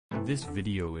This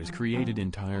video is created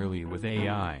entirely with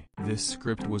AI. This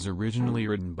script was originally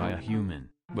written by a human,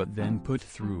 but then put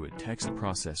through a text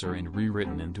processor and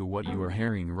rewritten into what you are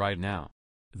hearing right now.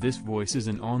 This voice is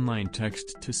an online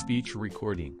text-to-speech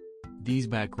recording. These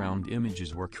background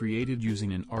images were created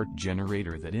using an art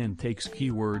generator that intakes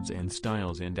keywords and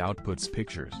styles and outputs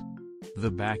pictures.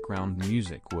 The background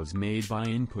music was made by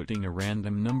inputting a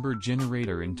random number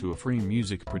generator into a free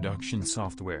music production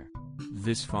software.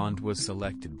 This font was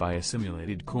selected by a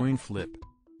simulated coin flip.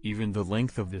 Even the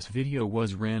length of this video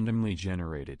was randomly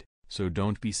generated, so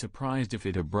don't be surprised if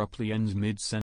it abruptly ends mid-sentence.